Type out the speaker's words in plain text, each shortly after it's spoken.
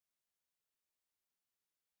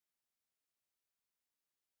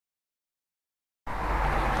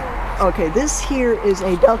Okay, this here is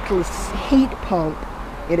a ductless heat pump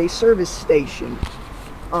at a service station.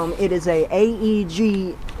 It is a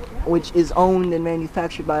AEG, which is owned and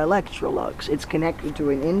manufactured by Electrolux. It's connected to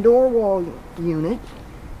an indoor wall unit.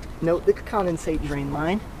 Note the condensate drain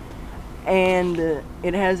line. And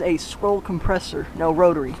it has a scroll compressor. No,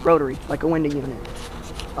 rotary, like a window unit.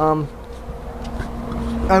 I'm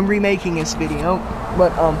remaking this video,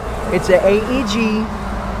 but it's an AEG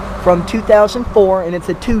from 2004, and it's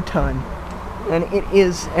a 2-ton, and it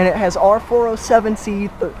has R407C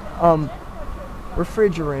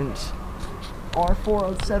refrigerants.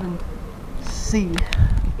 R407C,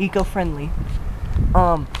 eco-friendly.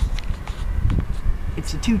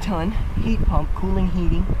 It's a 2-ton heat pump, cooling,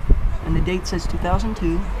 heating, and the date says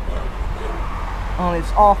 2002.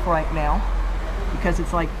 It's off right now because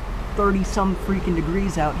it's like 30-some freaking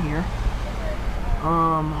degrees out here.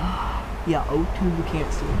 Yeah, O2 you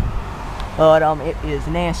can't see. But it is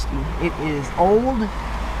nasty. It is old,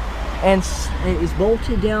 and it is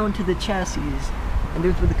bolted down to the chassis. And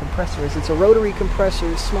there's where the compressor is. It's a rotary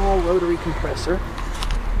compressor, small rotary compressor.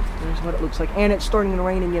 There's what it looks like. And it's starting to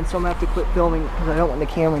rain again, so I'm going to have to quit filming because I don't want the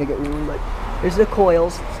camera to get ruined. But there's the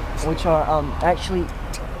coils, which are actually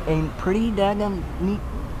in pretty daggum neat,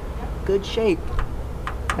 good shape.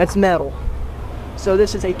 That's metal. So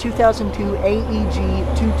this is a 2002 AEG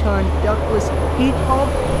 2-ton ductless heat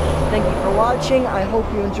pump. Thank you for watching. I hope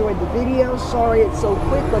you enjoyed the video. Sorry it's so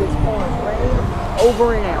quick, but it's pouring rain.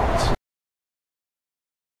 Over and out.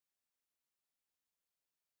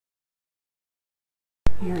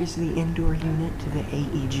 Here is the indoor unit to the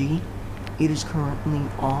AEG. It is currently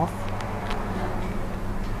off.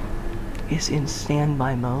 It's in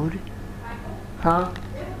standby mode. Huh?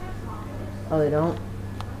 Oh, they don't?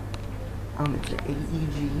 It's an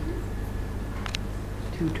AEG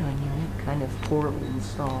 2-ton unit, kind of poorly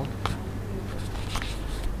installed.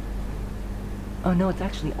 Oh no, it's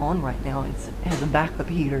actually on right now. It has a backup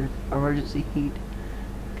heater, emergency heat,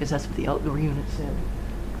 because that's what the outdoor unit said.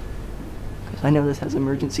 Because I know this has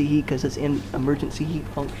emergency heat because it's in emergency heat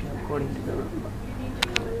function according to the...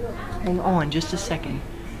 Hang on just a second.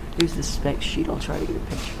 Here's the spec sheet. I'll try to get a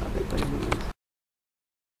picture of it, but it is.